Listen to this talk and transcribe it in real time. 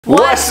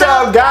What's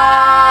up,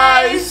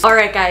 guys?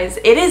 Alright guys,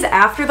 it is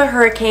after the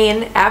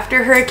hurricane,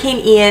 after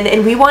Hurricane Ian,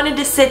 and we wanted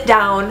to sit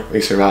down.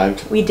 We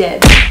survived. We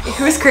did. It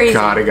was crazy.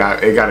 God, it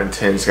got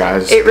intense,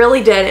 guys. It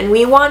really did, and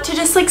we want to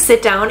just like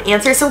sit down,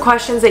 answer some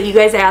questions that you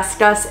guys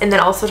asked us, and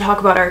then also talk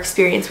about our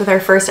experience with our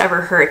first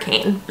ever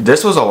hurricane.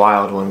 This was a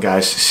wild one,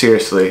 guys.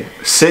 Seriously.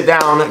 Sit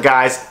down,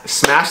 guys.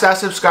 Smash that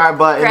subscribe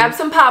button. Grab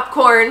some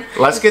popcorn.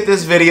 Let's get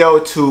this video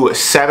to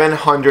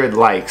 700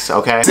 likes,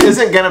 okay? This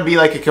isn't gonna be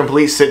like a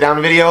complete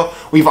sit-down video.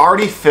 We've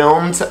already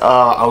filmed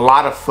a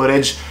lot of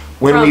footage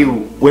when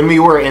we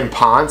were in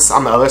Ponce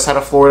on the other side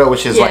of Florida,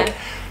 which is like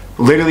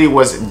literally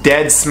was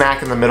dead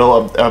smack in the middle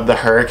of the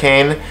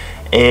hurricane.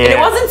 And it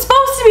wasn't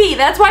supposed to be.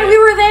 That's why we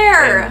were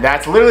there. And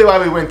that's literally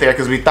why we went there,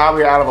 because we thought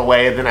we were out of the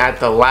way. And then at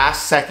the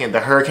last second,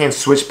 the hurricane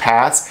switched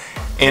paths,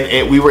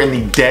 and we were in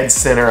the dead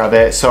center of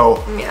it.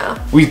 So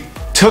yeah, we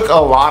took a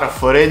lot of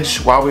footage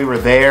while we were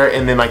there,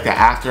 and then like the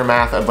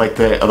aftermath of like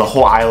the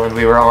whole island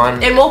we were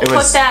on. And we'll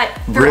put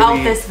that throughout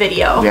really, this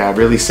video. Yeah,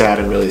 really sad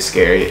and really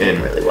scary. And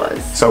it really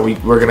was. So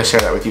we're gonna share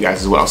that with you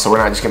guys as well. So we're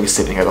not just gonna be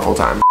sitting here the whole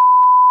time.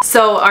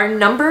 So our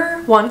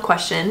number one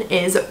question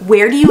is,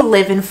 where do you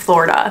live in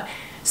Florida?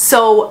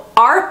 So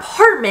our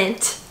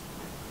apartment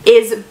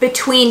is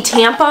between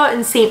Tampa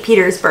and St.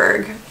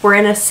 Petersburg. We're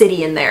in a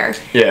city in there.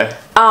 Yeah.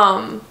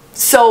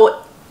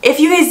 So if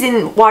you guys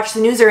didn't watch the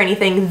news or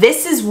anything,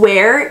 this is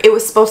where it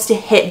was supposed to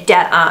hit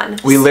dead on.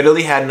 We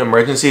literally had an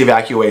emergency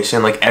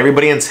evacuation. Like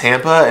everybody in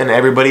Tampa and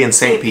everybody in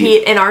St.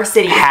 Pete in our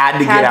city had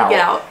to get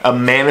out. A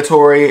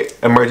mandatory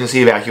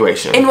emergency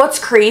evacuation. And what's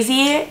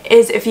crazy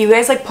is, if you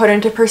guys like put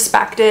into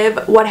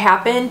perspective, what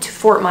happened to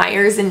Fort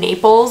Myers and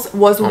Naples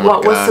was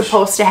what was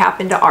supposed to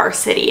happen to our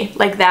city.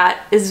 Like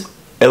that is...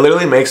 It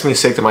literally makes me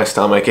sick to my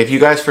stomach. If you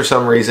guys for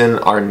some reason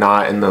are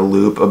not in the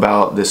loop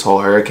about this whole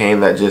hurricane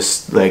that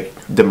just like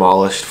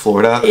demolished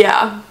Florida,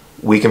 yeah,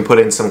 we can put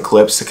in some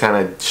clips to kind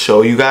of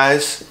show you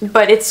guys.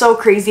 But it's so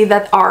crazy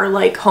that our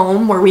like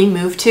home where we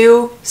moved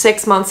to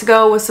 6 months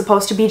ago was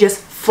supposed to be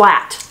just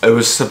flat. It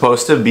was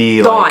supposed to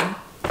be gone.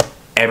 Like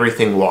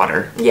everything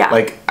water. Yeah.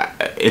 Like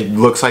it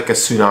looks like a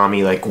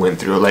tsunami like went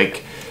through.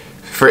 Like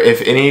for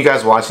if any of you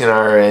guys watching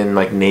are in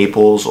like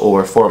Naples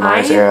or Fort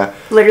Myers area,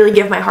 literally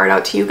give my heart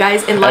out to you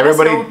guys and let us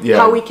know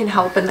how we can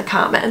help in the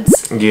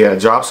comments. Yeah,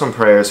 drop some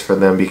prayers for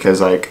them,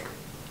 because like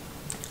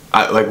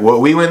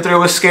what we went through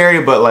was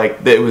scary, but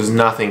like it was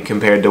nothing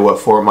compared to what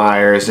Fort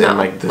Myers and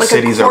like the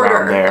cities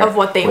around there of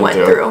what they went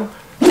through.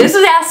 This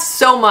was asked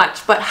so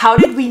much, but how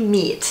did we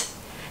meet?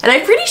 And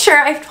I'm pretty sure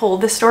I've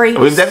told this story.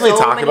 We've definitely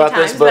talked about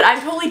this, but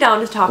I'm totally down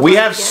to talk about it again. We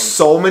have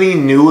so many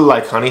new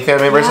like Honey fan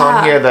members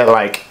on here that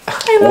like,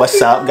 what's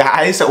up,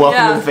 guys?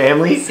 Welcome to the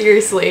family.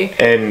 Seriously.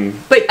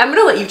 But I'm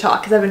gonna let you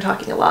talk because I've been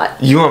talking a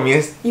lot. You want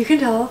me to? You can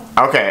tell.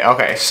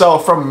 Okay. So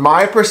from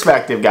my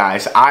perspective,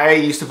 guys, I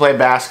used to play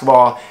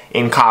basketball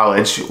in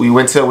college. We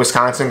went to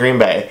Wisconsin, Green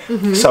Bay.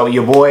 So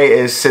your boy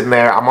is sitting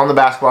there. I'm on the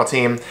basketball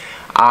team.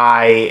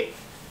 My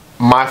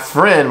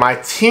friend, my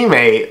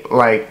teammate,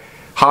 like,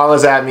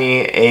 hollers at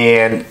me,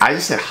 and I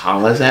just said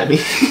hollers at me.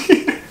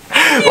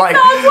 Like,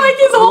 sounds like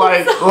his old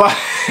Guys,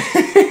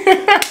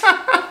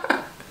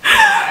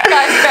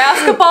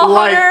 basketball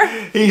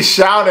hunter. He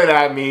shouted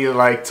at me,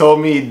 like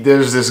told me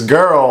there's this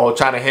girl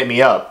trying to hit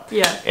me up.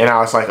 Yeah. And I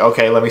was like,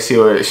 okay, let me see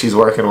what she's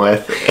working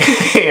with.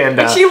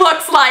 And she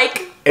looks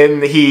like.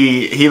 And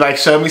he like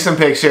showed me some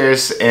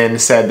pictures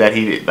and said that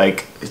he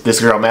like this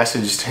girl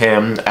messaged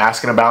him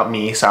asking about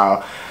me.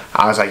 So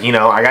I was like, you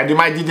know, I gotta do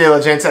my due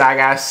diligence and I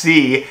gotta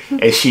see,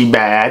 is she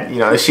bad? You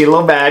know, is she a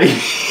little baddie?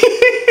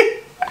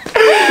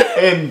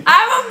 And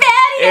I'm a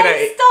baddie,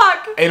 I'm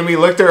stuck. And we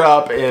looked her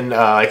up and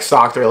like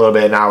stalked her a little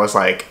bit, and I was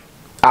like,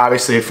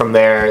 obviously from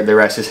there, the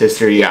rest is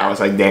history. Yeah. I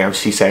was like, damn,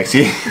 she's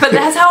sexy. But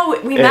that's how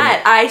we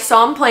met. I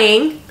saw him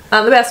playing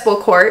on the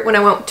basketball court when I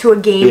went to a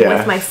game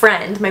with my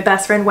friend, my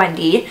best friend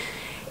Wendy,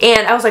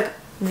 and I was like,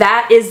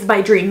 that is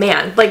my dream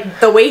man. Like,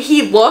 the way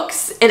he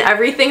looks and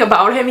everything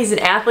about him, he's an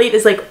athlete,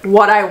 is like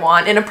what I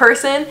want in a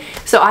person.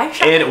 So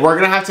and we're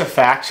gonna have to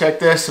fact check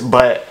this,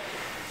 but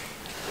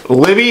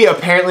Libby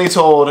apparently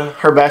told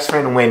her best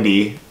friend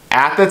Wendy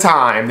at the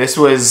time, this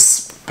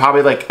was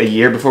probably like a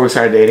year before we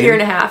started dating. Year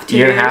and a half, 2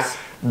 years. Year and a half,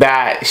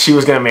 that she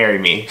was gonna marry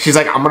me. She's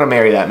like, I'm gonna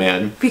marry that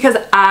man. Because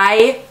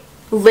I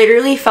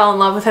literally fell in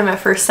love with him at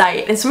first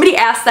sight. And somebody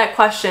asked that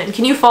question,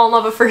 can you fall in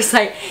love at first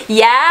sight?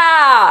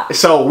 Yeah!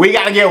 So we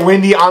gotta get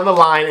Wendy on the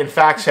line and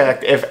fact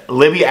check if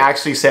Libby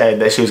actually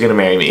said that she was gonna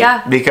marry me.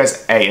 Yeah.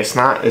 Because hey, it's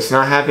not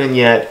happening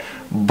yet,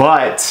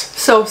 but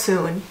so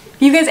soon.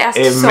 You guys asked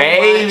so much.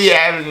 It may be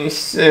happening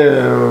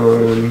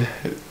soon.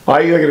 Why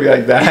are you looking at me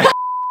like that?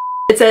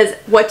 It says,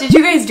 what did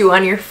you guys do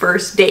on your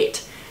first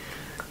date?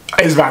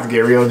 It's about to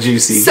get real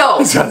juicy. So,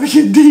 it's about to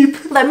get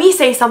deep. Let me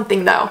say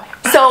something though.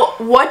 So,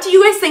 what do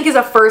you guys think is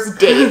a first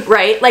date,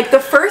 right? Like the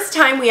first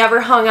time we ever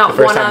hung out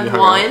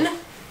one-on-one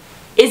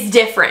is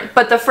different.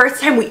 But the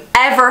first time we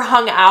ever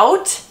hung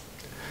out,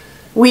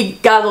 we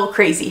got a little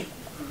crazy.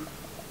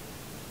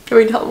 Can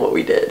we tell them what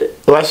we did?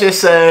 Let's just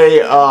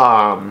say,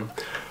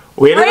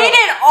 Rated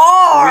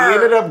R! We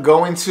ended up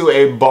going to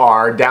a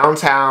bar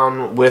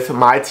downtown with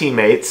my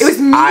teammates. It was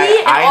me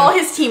and all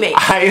his teammates.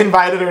 I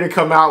invited her to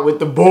come out with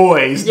the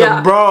boys,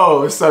 the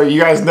bros. So you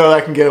guys know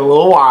that can get a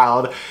little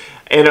wild.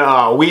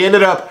 And we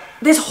ended up...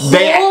 This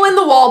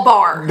hole-in-the-wall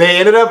bar. They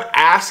ended up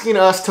asking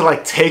us to,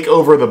 like, take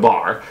over the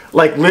bar.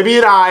 Like, Libby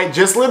and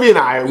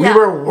I, we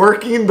were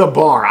working the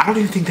bar. I don't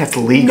even think that's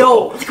legal.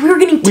 No, like, we were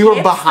getting tips. We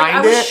were behind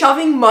I was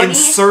shoving money. And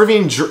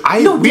serving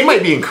we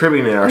might be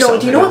incriminating ourselves. No,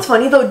 do you know what's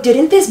funny, though?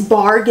 Didn't this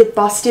bar get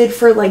busted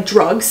for, like,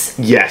 drugs?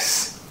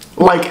 Yes.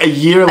 Like, a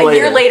year later. A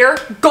year later,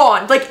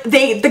 gone. Like,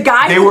 the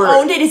guy who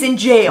owned it is in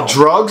jail.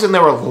 Drugs, and they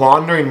were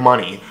laundering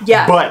money.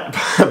 Yeah. But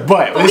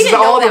this is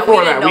all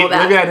before that. Libby and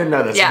I didn't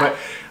know this. Yeah. But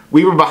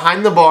we were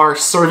behind the bar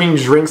serving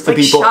drinks to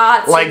people,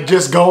 shots. like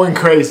just going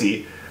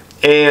crazy.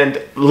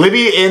 And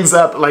Libby ends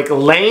up like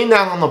laying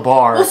down on the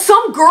bar. Well,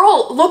 some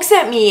girl looks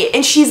at me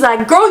and she's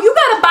like, "Girl, you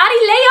got a body,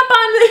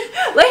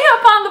 lay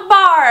up on the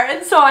bar."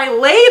 And so I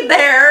laid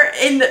there,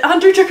 and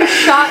Hunter took a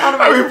shot out of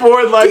my. We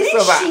poured like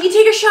Didn't she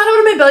take a shot out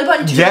of my belly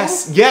button too?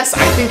 Yes.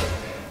 I think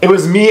it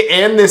was me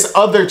and this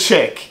other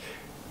chick.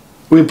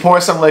 We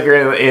poured some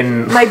liquor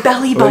in my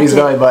belly button. Libby's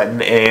belly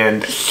button,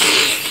 and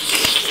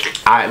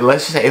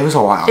let's just say it was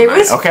a wild night. It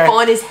was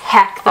fun as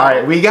heck, though. All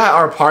right, we got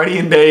our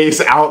partying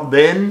days out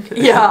then.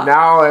 Yeah.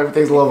 Now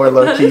everything's a little more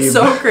low key. That is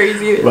so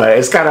crazy. But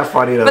it's kind of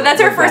funny to. But that's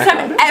our first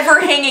time ever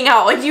hanging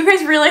out. Like, do you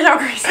guys realize how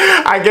crazy?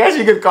 I guess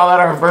you could call that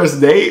our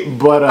first date,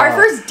 but our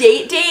first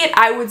date,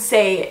 I would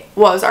say,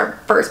 was our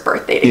first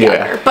birthday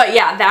together. Yeah. But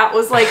yeah, that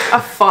was like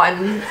a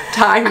fun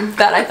time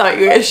that I thought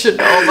you guys should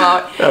know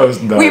about. That was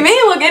nuts. We may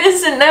look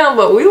innocent now,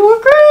 but we were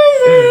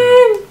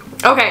crazy.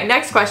 Okay,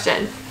 next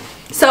question.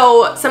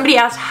 So somebody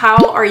asked,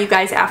 how are you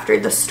guys after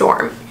the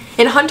storm?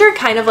 And Hunter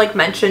kind of like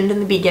mentioned in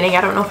the beginning,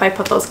 I don't know if I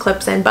put those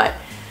clips in, but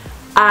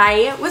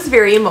I was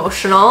very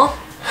emotional.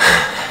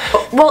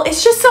 Well,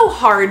 it's just so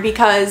hard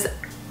because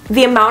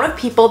the amount of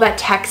people that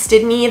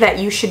texted me that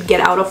you should get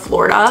out of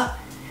Florida,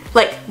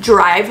 like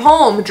drive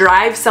home,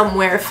 drive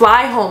somewhere,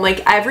 fly home,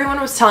 like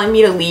everyone was telling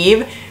me to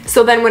leave.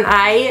 So then when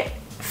I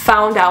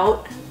found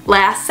out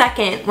last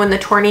second when the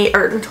tornado,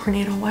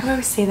 why do I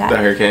always say that?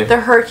 The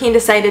hurricane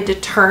decided to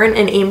turn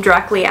and aim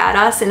directly at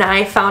us, and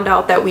I found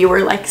out that we were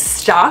like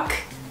stuck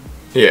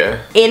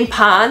in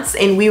Ponce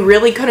and we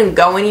really couldn't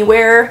go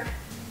anywhere.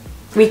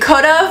 We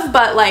could have,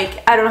 but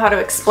like, I don't know how to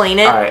explain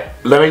it. Alright,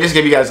 let me just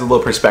give you guys a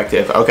little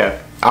perspective. Okay,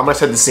 I'm gonna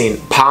set the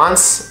scene.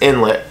 Ponce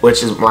Inlet,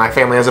 which is, my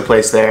family has a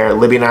place there.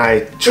 Libby and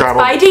I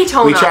travel. It's by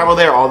Daytona. We travel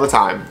there all the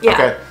time. Yeah.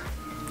 Okay.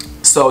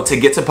 So to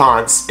get to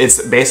Ponce,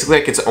 it's basically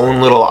like its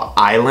own little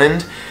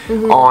island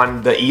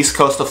on the east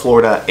coast of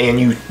Florida,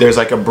 and there's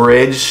like a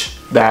bridge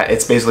that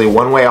it's basically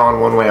one way on,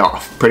 one way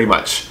off, pretty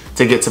much,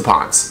 to get to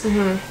Ponce.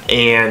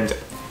 And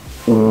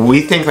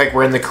we think like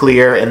we're in the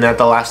clear, and at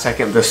the last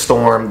second, this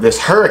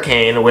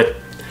hurricane with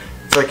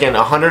freaking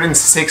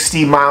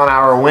 160 mile an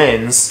hour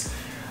winds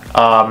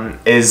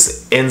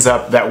ends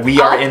up that we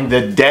are in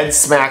the dead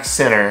smack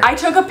center. I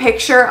took a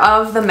picture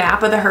of the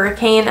map of the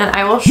hurricane, and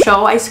I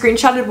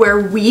screenshotted where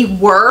we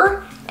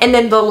were and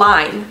then the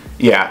line.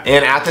 Yeah,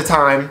 and at the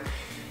time,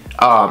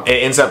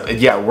 it ends up,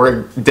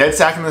 we're dead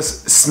smack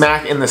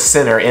in the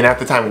center, and at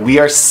the time we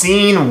are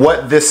seeing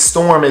what this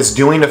storm is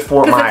doing to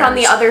Fort Myers. Because it's on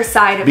the other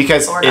side of Florida.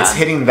 Because it's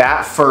hitting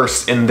that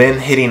first and then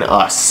hitting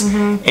us.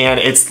 And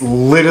it's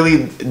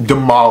literally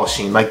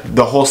demolishing. Like,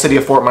 the whole city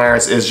of Fort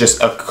Myers is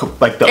just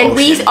like the ocean. And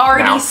we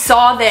already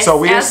saw this so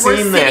we're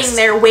sitting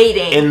there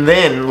waiting. And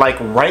then, like,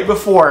 right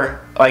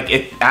before,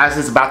 as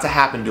it's about to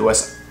happen to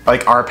us,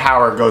 like, our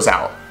power goes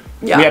out.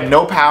 Yeah. We had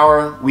no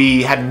power.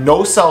 We had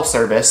no cell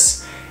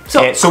service.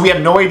 So we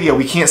have no idea.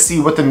 We can't see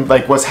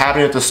what's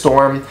happening with the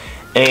storm,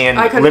 and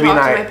Libby and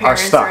I are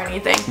stuck.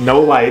 No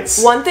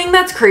lights. One thing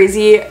that's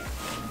crazy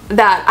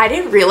that I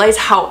didn't realize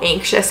how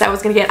anxious I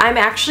was gonna get. I'm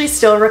actually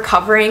still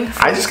recovering.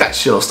 I just got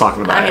chills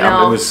talking about it. I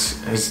know. It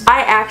was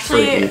I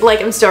actually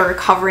am still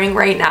recovering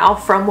right now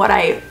from what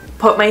I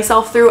put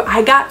myself through.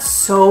 I got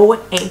so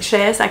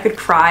anxious I could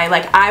cry.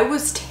 Like, I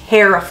was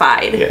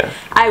terrified. Yeah.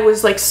 I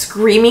was like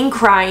screaming,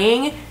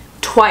 crying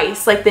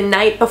twice, like the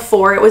night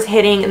before it was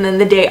hitting and then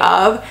the day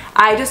of.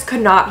 I just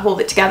could not hold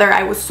it together.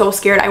 I was so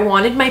scared. I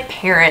wanted my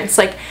parents.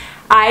 Like,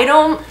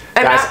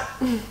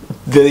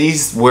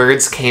 these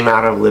words came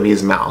out of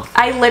Libby's mouth.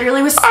 I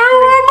literally was I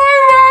want my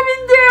mom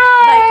and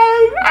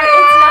dad. Like,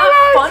 it's not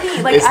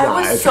funny. Like,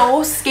 I was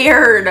so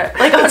scared.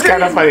 Like, it's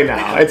kind of funny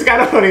now. It's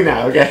kind of funny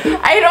now, okay?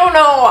 I don't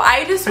know.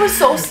 I just was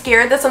so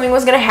scared that something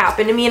was going to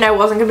happen to me and I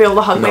wasn't going to be able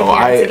to hug my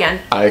parents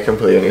again. I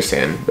completely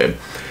understand, babe.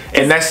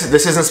 And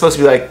this isn't supposed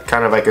to be like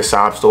kind of like a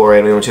sob story.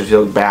 I don't want you to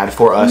feel bad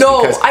for us.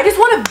 No, I just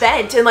want to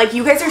vent, and like,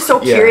 you guys are so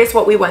curious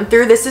what we went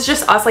through. This is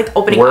just us like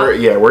opening up.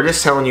 Yeah, we're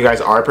just telling you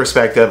guys our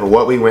perspective of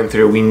what we went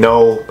through. We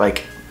know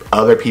like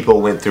other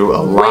people went through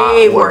a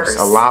lot worse.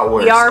 A lot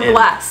worse. We are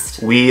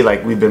blessed.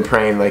 We've been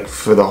praying like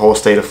for the whole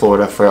state of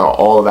Florida, for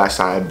all of that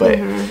side, but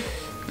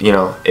you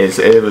know,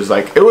 it was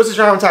a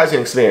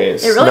traumatizing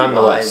experience. It really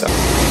nonetheless. was.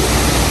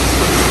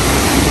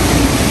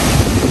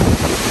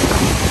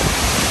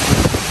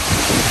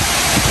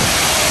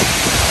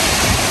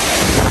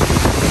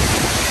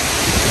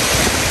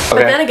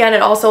 But then again,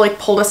 it also like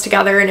pulled us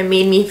together, and it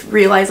made me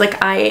realize like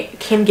I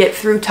can get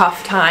through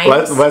tough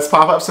times. Let's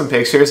pop up some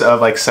pictures of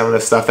like some of the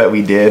stuff that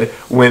we did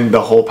when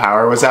the whole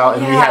power was out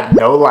and we had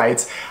no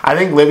lights. I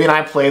think Libby and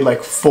I played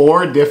like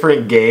 4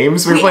 different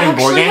games. We were playing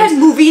board games. We actually had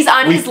movies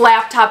on his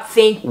laptop,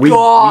 thank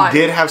God. We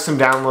did have some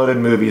downloaded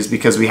movies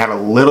because we had a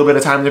little bit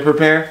of time to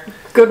prepare.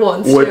 Good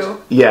ones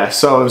too. Yeah,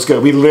 so it was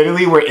good. We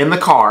literally were in the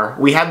car.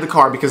 We had the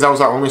car because that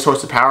was our only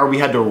source of power. We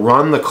had to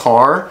run the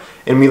car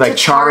and we like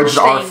charged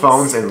our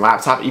phones and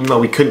laptop even though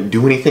we couldn't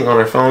do anything on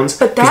our phones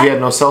because we had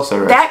no cell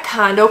service. That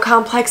condo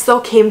complex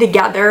though came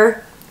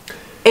together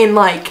in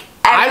like...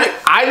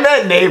 I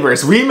met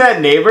neighbors. We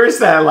met neighbors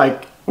that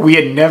like we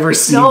had never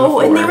seen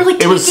before. And they were like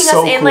taking us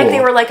in like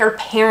they were like our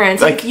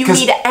parents. Like you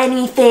need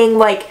anything,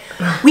 like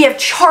we have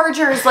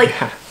chargers. Like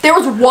there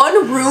was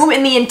one room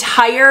in the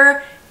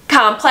entire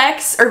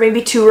complex, or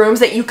maybe 2 rooms,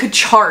 that you could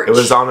charge. It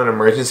was on an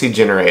emergency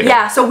generator.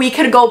 Yeah, so we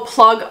could go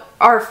plug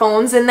our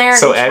phones in there.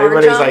 So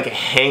everybody's like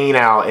hanging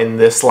out in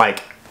this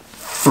like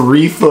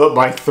 3-foot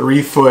by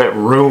 3-foot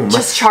room,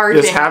 just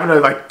charging, just having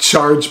a like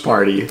charge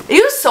party.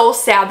 It was so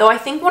sad though. I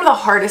think one of the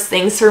hardest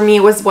things for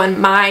me was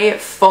when my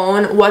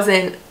phone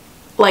wasn't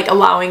like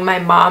allowing my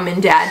mom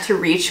and dad to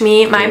reach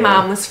me. My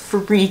mom was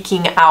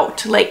freaking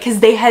out, like, because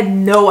they had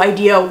no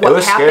idea what happened. It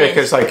was scary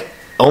because like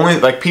only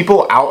like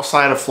people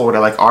outside of Florida,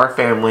 like our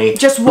family,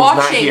 just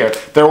watching. Not here.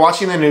 They're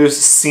watching the news,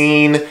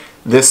 seeing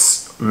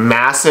this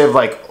massive,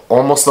 like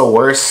almost the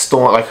worst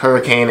storm, like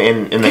hurricane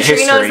in the history.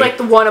 Katrina is like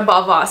the one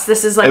above us.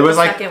 This is like the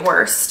second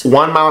worst.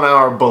 1 mile an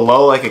hour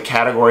below like a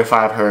Category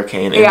 5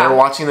 hurricane, and they're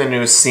watching the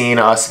news, seeing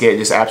us get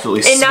just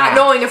absolutely smacked, not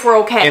knowing if we're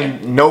okay.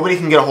 And nobody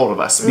can get a hold of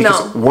us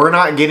because we're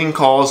not getting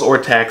calls or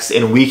texts,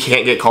 and we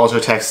can't get calls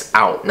or texts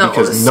out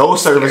because no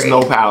service,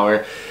 no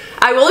power.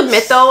 I will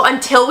admit though,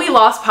 until we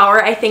lost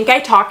power, I think I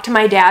talked to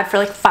my dad for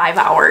like 5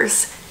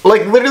 hours.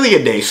 Like literally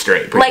a day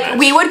straight. Like much.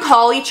 We would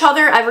call each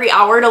other every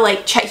hour to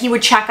like check. He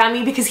would check on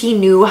me because he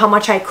knew how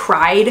much I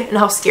cried and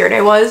how scared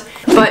I was.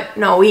 But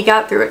no, we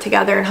got through it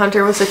together, and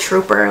Hunter was a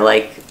trooper,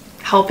 like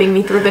helping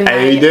me through the night.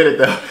 And you did it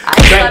though.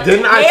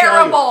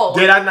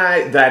 Did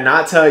I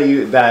not tell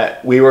you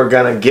that we were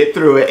gonna get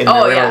through it and we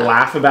were gonna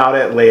laugh about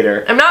it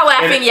later? I'm not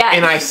laughing yet.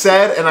 And I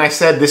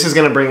said this is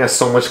gonna bring us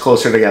so much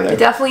closer together. It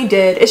definitely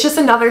did. It's just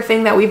another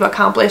thing that we've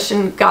accomplished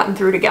and gotten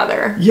through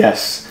together.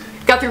 Yes.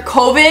 Got through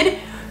COVID.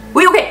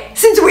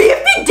 Since we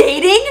have been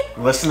dating,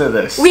 listen to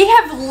this. We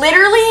have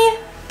literally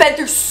been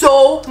through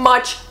so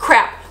much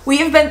crap. We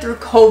have been through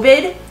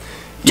COVID,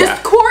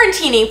 just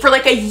quarantining for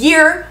like a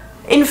year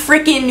in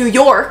freaking New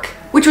York,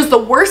 which was the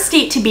worst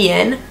state to be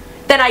in.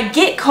 Then I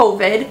get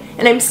COVID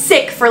and I'm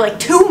sick for like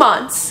 2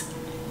 months.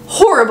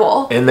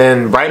 Horrible. And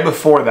then right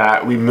before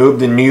that, we moved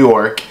to New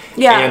York.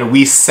 Yeah. And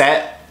we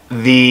set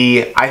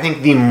I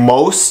think the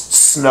most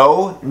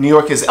snow New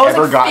York has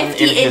ever gotten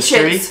in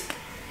history.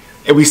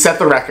 And we set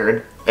the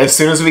record as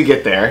soon as we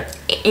get there.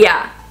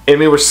 Yeah. And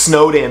we were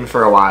snowed in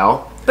for a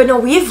while. But no,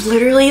 we've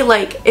literally,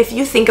 like, if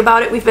you think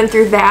about it, we've been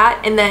through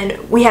that, and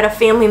then we had a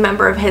family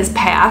member of his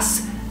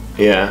pass.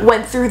 Yeah.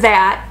 Went through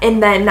that,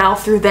 and then now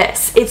through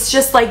this. It's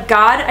just like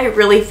God, I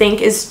really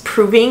think, is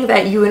proving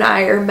that you and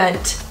I are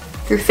meant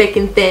through thick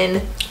and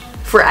thin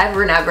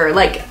forever and ever.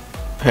 Like,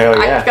 hell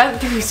yeah. I've gotten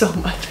through so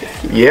much.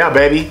 Yeah,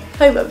 baby.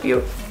 I love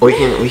you. We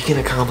can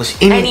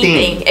accomplish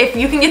anything. If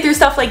you can get through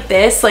stuff like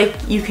this, like,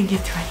 you can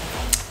get through anything.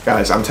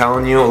 Guys, I'm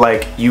telling you,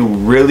 like, you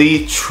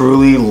really,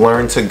 truly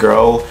learn to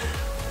grow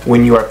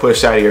when you are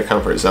pushed out of your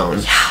comfort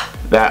zone. Yeah.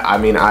 That, I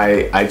mean,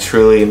 I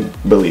truly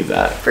believe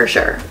that. For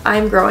sure.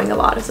 I'm growing a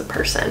lot as a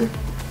person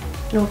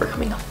and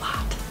overcoming a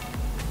lot.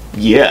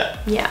 Yeah.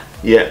 Yeah.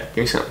 Yeah. Give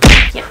me some.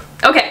 Yeah.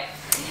 Okay.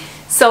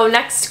 So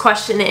next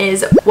question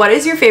is, what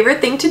is your favorite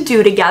thing to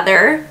do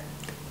together?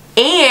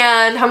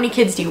 And how many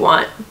kids do you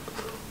want?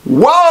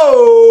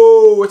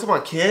 Whoa! We're talking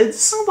about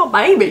kids? We're talking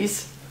about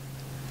babies.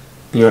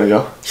 You want to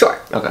go? Sure.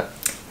 Okay.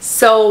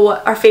 So,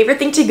 our favorite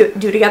thing to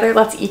do together,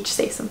 let's each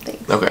say something.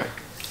 Okay.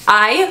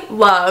 I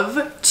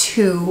love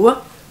to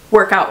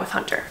work out with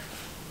Hunter.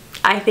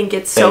 I think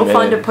it's so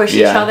fun to push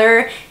each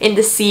other and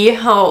to see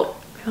how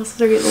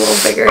muscles are getting a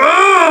little bigger.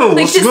 Oh,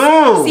 like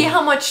just see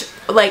how much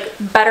like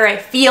better I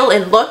feel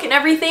and look and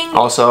everything.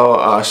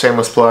 Also,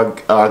 shameless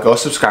plug, go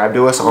subscribe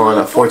to us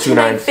on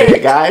 429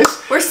 Fit, guys.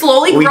 We're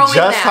slowly growing We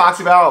just talked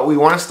about, we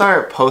want to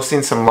start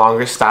posting some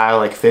longer style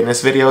like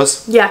fitness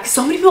videos. Yeah, because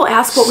so many people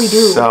ask what we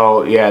do.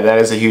 So yeah, that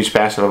is a huge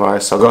passion of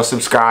ours. So go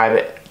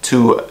subscribe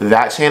to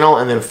that channel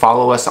and then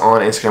follow us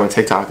on Instagram and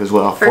TikTok as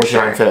well.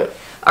 429 Fit.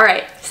 All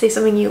right, say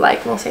something you like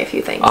and we'll say a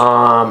few things.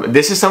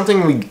 This is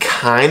something we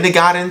kind of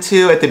got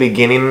into at the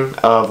beginning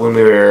of when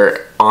we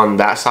were on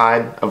that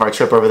side of our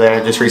trip over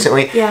there just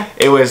recently. Yeah.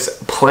 It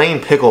was playing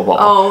pickleball.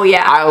 Oh,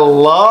 yeah. I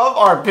love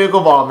our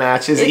pickleball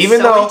matches,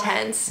 even though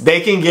intense. They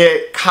can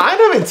get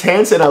kind of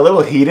intense and a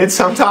little heated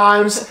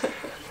sometimes.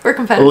 We're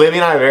competitive. Libby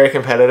and I are very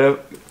competitive,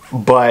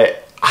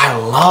 but I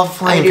love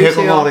playing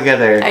pickleball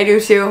together. I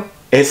do too.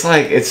 It's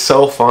like, it's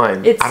so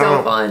fun. It's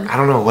so fun. I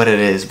don't know what it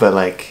is, but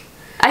like...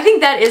 I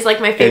think that is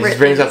like my favorite. It just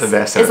brings out the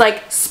best. Is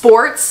like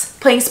sports,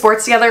 playing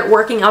sports together,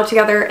 working out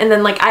together, and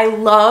then like I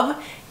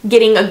love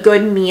getting a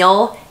good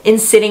meal and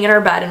sitting in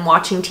our bed and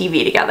watching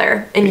TV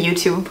together and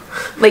YouTube.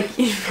 Like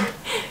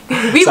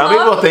some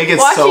people think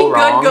it's so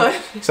wrong.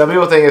 Some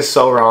people think it's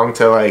so wrong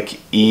to like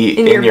eat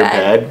in your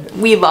bed.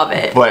 We love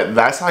it. But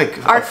that's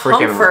like our a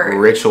freaking comfort.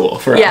 Ritual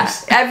for us.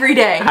 Yeah, every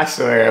day. I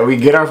swear. We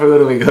get our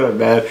food and we go to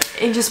bed.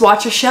 And just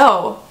watch a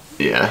show.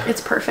 Yeah.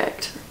 It's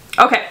perfect.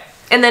 Okay.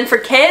 And then for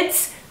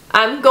kids,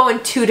 I'm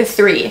going 2 to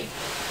 3.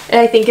 And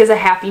I think is a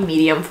happy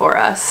medium for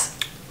us.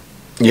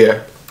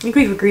 Yeah. I think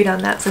we've agreed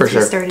on that since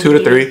we started 2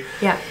 to 3.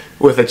 Yeah.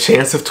 With a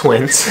chance of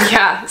twins.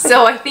 Yeah.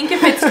 So I think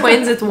if it's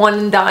twins, it's 1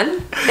 and done.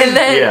 And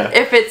then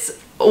if it's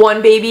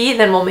 1 baby,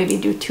 then we'll maybe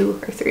do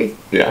 2 or 3.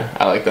 Yeah,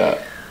 I like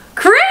that.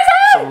 Crazy!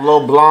 Some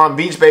little blonde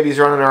beach babies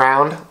running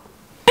around.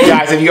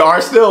 Guys, if you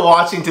are still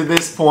watching to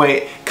this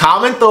point,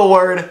 comment the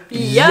word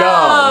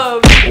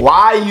YUV.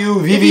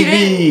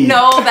 YUVVV.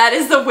 No, that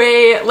is the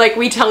way like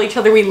we tell each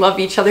other we love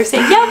each other. Say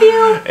love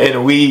you.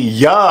 And we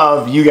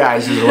YUV you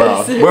guys as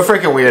well. We're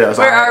freaking weirdos.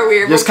 We are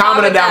weird. Just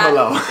comment it down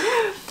below.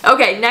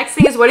 Okay, next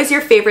thing is what is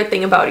your favorite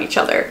thing about each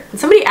other? And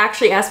somebody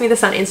actually asked me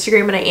this on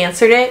Instagram and I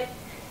answered it.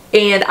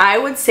 And I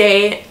would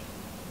say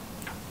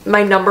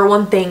my number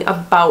 1 thing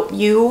about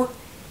you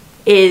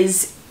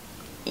is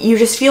you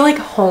just feel like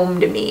home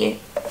to me.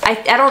 I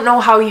don't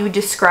know how you would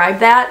describe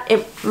that.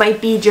 It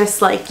might be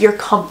just like you're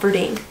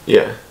comforting.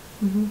 Yeah.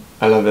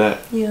 I love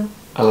that. Yeah.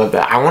 I love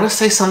that. I want to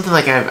say something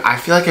like I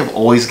feel like I've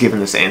always given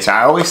this answer.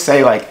 I always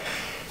say like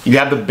you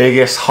have the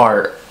biggest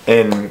heart,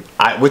 and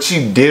which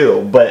you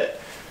do,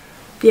 but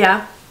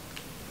yeah.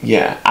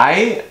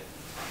 Yeah,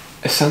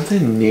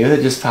 something new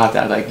that just popped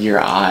out, like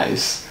your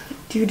eyes.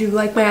 Do you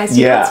like my eyes?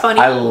 Yeah, that's funny.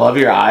 I love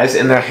your eyes,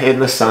 and they're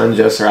hitting the sun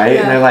just right,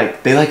 and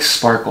they like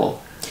sparkle.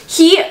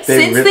 Since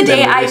the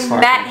day I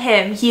met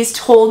him, he's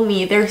told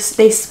me they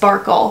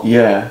sparkle.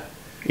 Yeah,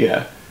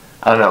 yeah.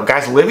 I don't know,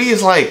 guys. Libby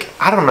is like,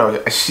 I don't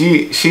know.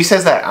 She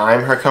says that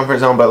I'm her comfort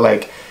zone, but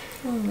like,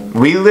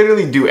 we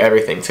literally do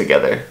everything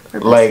together. We're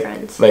best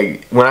friends.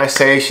 Like when I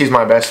say she's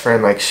my best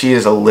friend, like she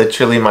is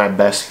literally my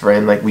best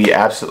friend. Like we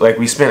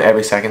spend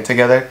every second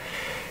together.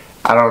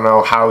 I don't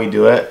know how we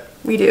do it.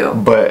 We do.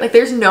 But like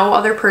there's no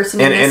other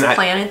person in this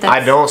planet that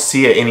I don't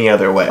see it any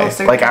other way.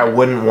 Like I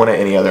wouldn't want it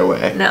any other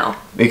way. No.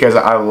 Because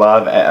I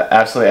love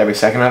absolutely every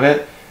second of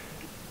it.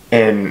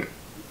 And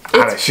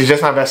she's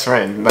just my best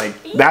friend. Like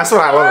that's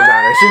what I love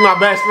about her. She's my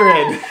best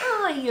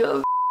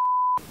friend.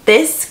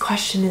 This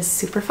question is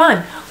super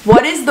fun.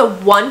 What is the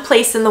one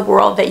place in the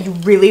world that you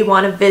really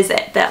want to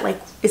visit that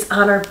like is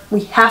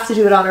we have to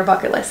do it on our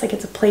bucket list? Like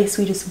it's a place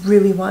we just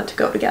really want to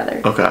go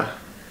together. Okay.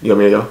 You want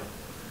me to go?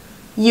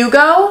 You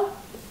go?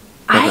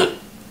 Okay.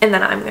 And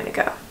then I'm gonna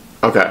go.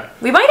 Okay.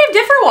 We might have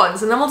different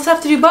ones, and then we'll just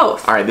have to do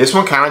both. All right, this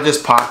one kind of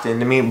just popped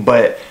into me,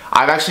 but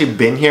I've actually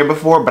been here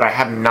before, but I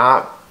have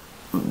not.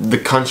 The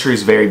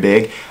country's very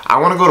big. I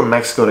want to go to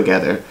Mexico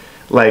together,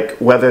 like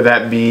whether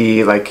that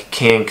be like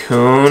Cancun.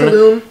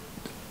 Tulum.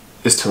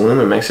 Is Tulum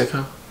in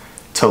Mexico?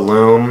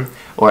 Tulum.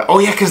 Or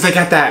because they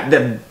got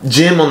that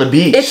gym on the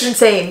beach. It's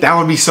insane. That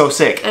would be so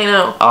sick. I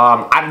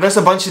know. There's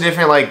a bunch of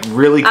different like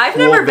really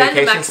cool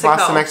vacation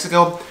spots to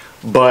Mexico,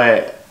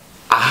 but.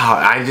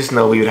 I just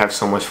know we would have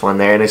so much fun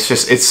there, and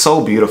it's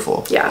so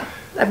beautiful. Yeah,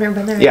 I've never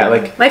been there. Yeah,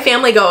 like my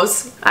family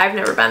goes. I've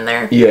never been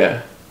there.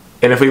 Yeah,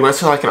 and if we went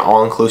to like an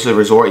all-inclusive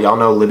resort, y'all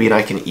know Libby and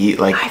I can eat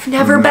like. I've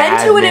never been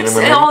to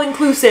an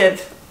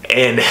all-inclusive.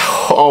 And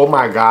oh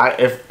my god,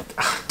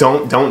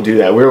 don't do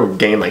that. We'll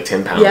gain like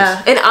 10 pounds.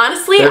 Yeah, and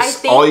honestly, I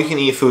think all you can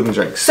eat food and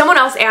drinks. Someone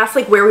else asked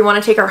like where we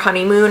want to take our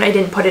honeymoon. I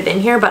didn't put it in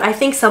here, but I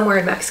think somewhere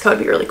in Mexico would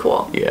be really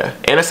cool. Yeah,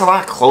 and it's a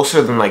lot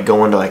closer than like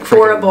going to like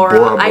Bora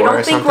Bora. I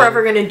don't think we're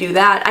ever gonna do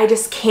that. I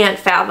just can't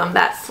fathom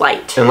that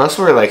flight. Unless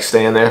we're like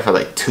staying there for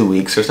like 2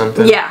 weeks or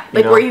something. Yeah,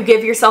 like where you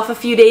give yourself a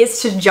few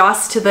days to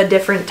adjust to the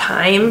different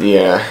time.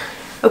 Yeah.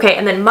 Okay,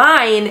 and then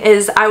mine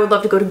is I would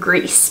love to go to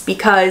Greece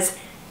because.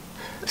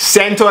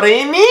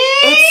 Santorini?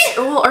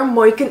 Or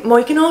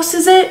Mykonos,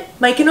 is it?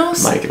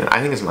 Mykonos? Mykonos.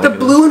 I think it's Mykonos. The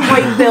blue and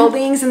white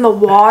buildings and the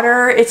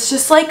water. It's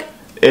just like...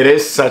 It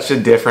is such a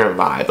different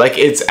vibe. Like,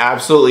 it's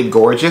absolutely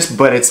gorgeous,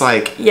 but it's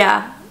like...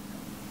 Yeah.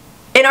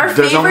 And our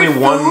favorite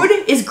food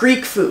is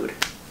Greek food.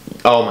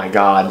 Oh my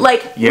god.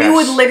 Like, we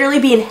would literally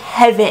be in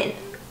heaven.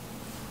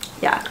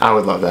 Yeah. I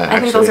would love that, I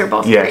think those are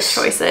both great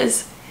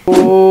choices.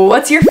 Ooh,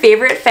 what's your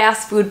favorite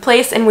fast food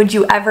place, and would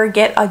you ever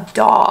get a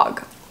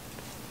dog?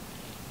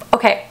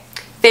 Okay.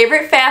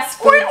 Favorite fast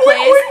food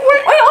place.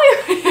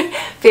 Wait.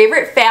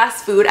 Favorite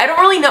fast food. I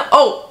don't really know.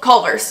 Oh,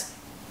 Culver's.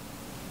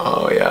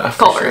 Oh yeah.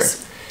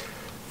 Culver's.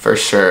 For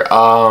sure.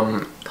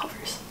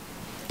 Culver's.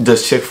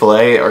 Does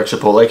Chick-fil-A or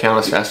Chipotle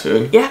count as fast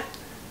food? Yeah.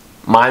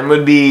 Mine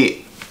would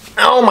be.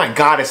 Oh my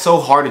god, it's so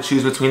hard to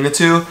choose between the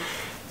two.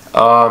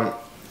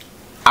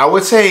 I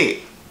would say.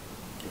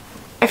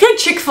 I feel like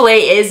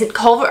Chick-fil-A is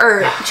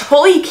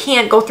Chipotle. You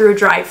can't go through a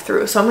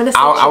drive-through, so I'm gonna say.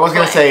 I was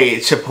gonna say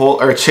Chipotle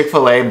or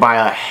Chick-fil-A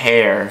by a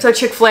hair. So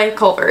Chick-fil-A,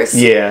 Culver's.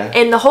 Yeah.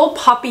 And the whole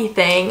puppy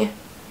thing.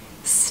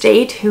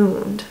 Stay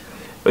tuned.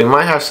 We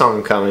might have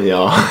something coming,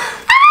 y'all.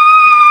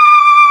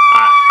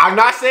 I'm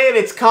not saying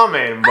it's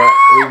coming, but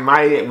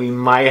we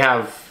might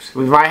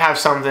have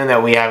something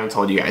that we haven't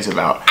told you guys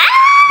about.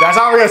 That's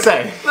all we're gonna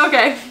say.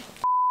 Okay.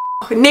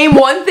 Name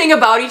one thing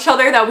about each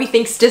other that we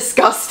think's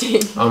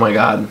disgusting. Oh my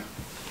god.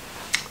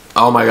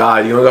 Oh my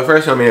god. You wanna go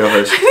first or want me to go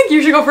first? I think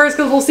you should go first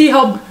because we'll see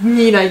how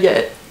mean I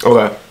get.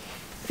 Okay.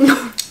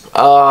 You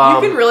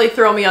can really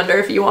throw me under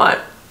if you want.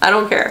 I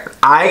don't care.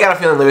 I got a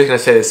feeling Libby's gonna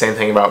say the same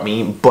thing about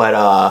me,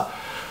 but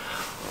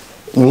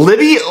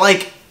Libby,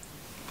 like,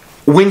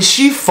 when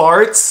she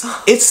farts,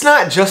 it's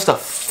not just a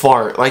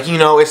fart. Like, you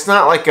know, it's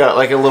not like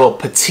a little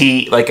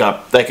petite, like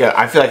a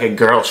I feel like a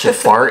girl should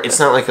fart. It's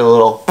not like a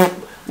little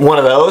one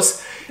of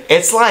those.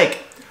 It's like,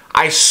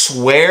 I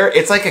swear,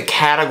 it's like a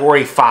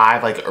category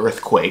 5 like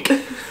earthquake.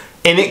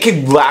 And it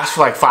could last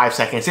for like 5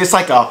 seconds. It's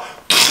like a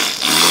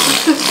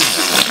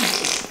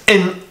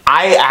and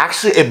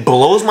it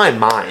blows my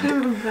mind.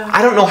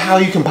 I don't know how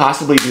you can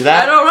possibly do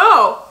that. I don't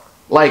know.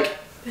 Like,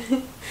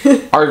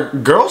 are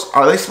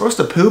they supposed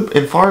to poop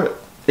and fart?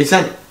 Is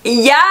that?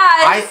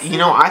 Yes.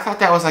 I thought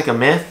that was like a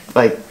myth.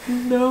 Like,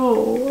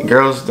 no.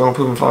 Girls don't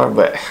poop and fart,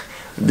 but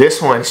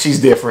this one, she's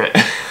different.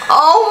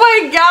 Oh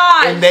my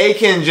god. And they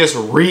can just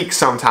reek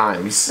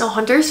sometimes. No,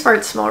 Hunter's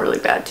farts smell really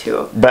bad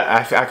too. But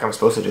I feel like I'm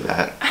supposed to do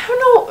that. I don't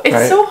know.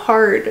 It's so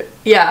hard.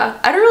 Yeah.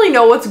 I don't really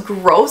know what's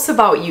gross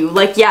about you.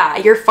 Like, yeah,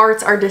 your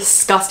farts are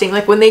disgusting.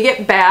 Like, when they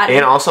get bad.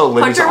 And also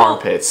Libby's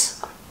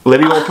armpits.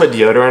 Libby won't put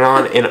deodorant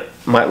on. And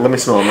let me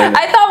smell them.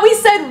 I thought we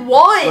said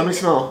one. Let me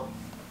smell.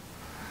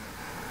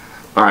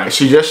 Alright,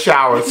 she just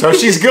showered. So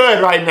she's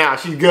good right now.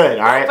 She's good,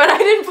 alright? But I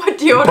didn't put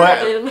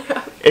deodorant in.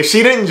 If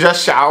she didn't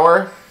just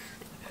shower,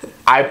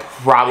 I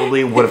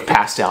probably would have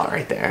passed out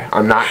right there.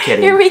 I'm not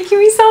kidding. You're making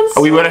me sound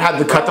so We would have had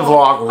to cut the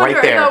vlog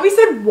right there. I thought we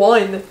said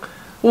one.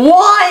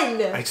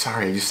 One! I'm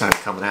sorry, it just started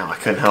coming out. I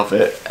couldn't help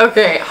it.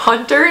 Okay,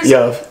 Hunter's...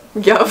 Yuv.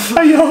 I'm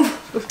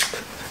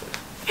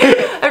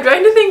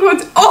trying to think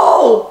what's...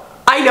 Oh!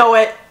 I know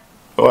it.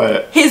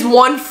 What? His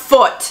 1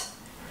 foot.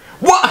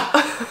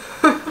 What?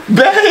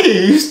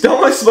 Babes,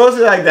 don't expose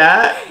it like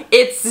that.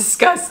 It's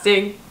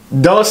disgusting.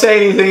 Don't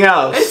say anything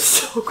else. It's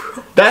so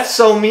gross. That's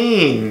so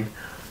mean.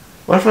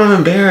 What if I'm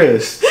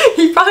embarrassed?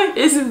 He probably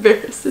is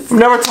embarrassed. We've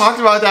never talked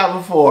about that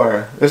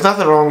before. There's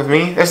nothing wrong with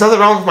me. There's nothing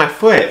wrong with my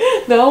foot.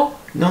 No?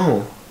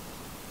 No.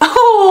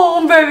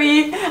 Oh,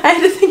 baby. I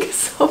had to think of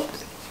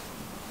something.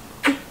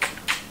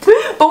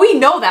 But we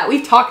know that.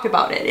 We've talked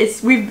about it.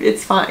 It's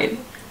fine.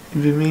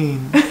 You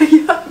mean?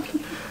 Yeah.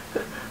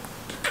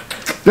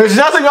 There's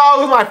nothing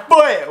wrong with my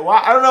foot. Why?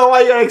 I don't know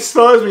why you gotta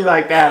expose me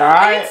like that, alright?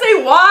 I didn't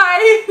say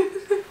why.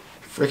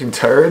 Freaking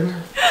turd.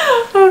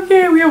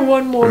 Okay, we have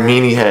one more.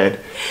 Meanie head.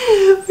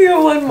 We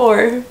have one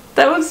more.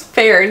 That was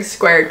fair and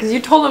square because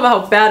you told him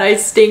how bad I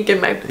stink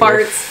in my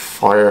farts.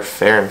 You're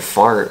fair and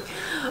fart.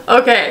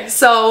 Okay,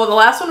 so the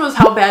last one was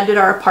how bad did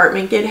our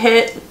apartment get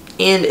hit,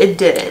 and it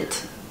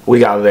didn't. We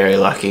got very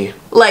lucky.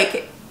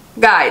 Like,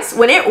 guys,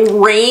 when it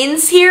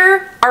rains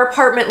here, our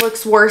apartment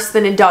looks worse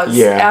than it does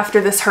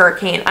after this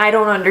hurricane. I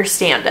don't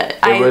understand it.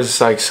 It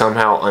was like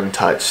somehow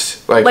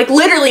untouched. Like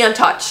literally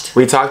untouched.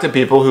 We talked to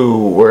people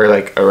who were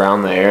like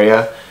around the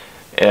area.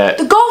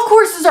 The golf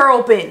courses are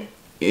open.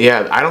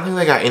 Yeah, I don't think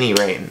they got any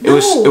rain. No.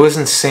 It was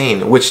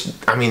insane. Which,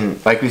 I mean,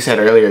 like we said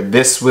earlier,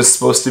 this was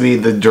supposed to be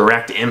the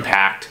direct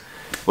impact.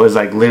 Was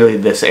like literally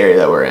this area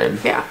that we're in.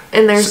 Yeah,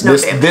 and there's no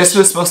damage. This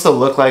was supposed to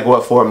look like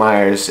what Fort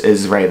Myers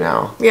is right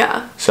now.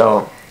 Yeah.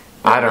 So,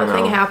 I don't know.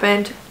 Nothing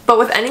happened. But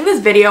with ending this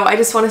video, I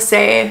just want to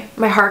say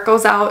my heart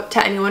goes out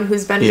to anyone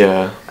who's been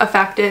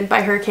affected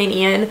by Hurricane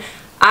Ian.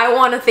 I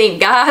want to thank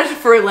God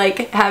for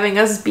like having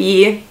us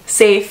be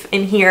safe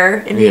in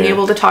here and being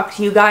able to talk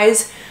to you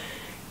guys.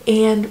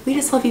 And we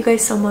just love you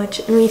guys so much.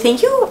 And we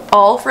thank you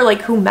all for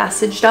like who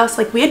messaged us.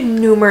 Like we had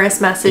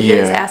numerous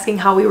messages asking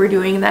how we were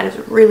doing, and that is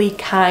really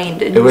kind.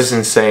 And it was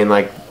insane.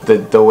 Like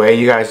the way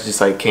you guys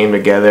just like came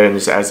together and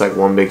just as like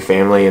one big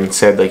family and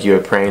said like you were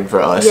praying for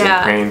us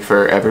and praying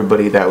for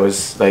everybody that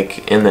was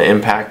like in the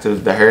impact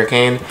of the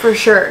hurricane. For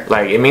sure.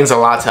 Like it means a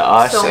lot to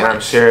us, so and much.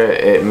 I'm sure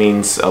it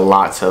means a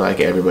lot to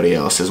like everybody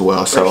else as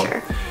well. So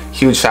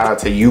huge shout out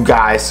to you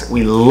guys.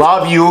 We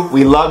love you.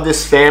 We love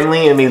this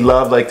family, and we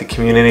love like the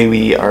community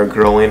we are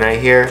growing right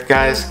here,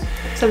 guys.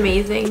 It's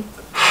amazing.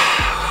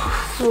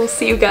 We'll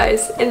see you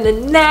guys in the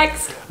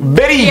next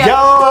video.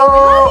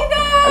 Love you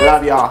guys. I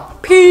love y'all.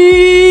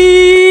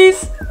 Peace.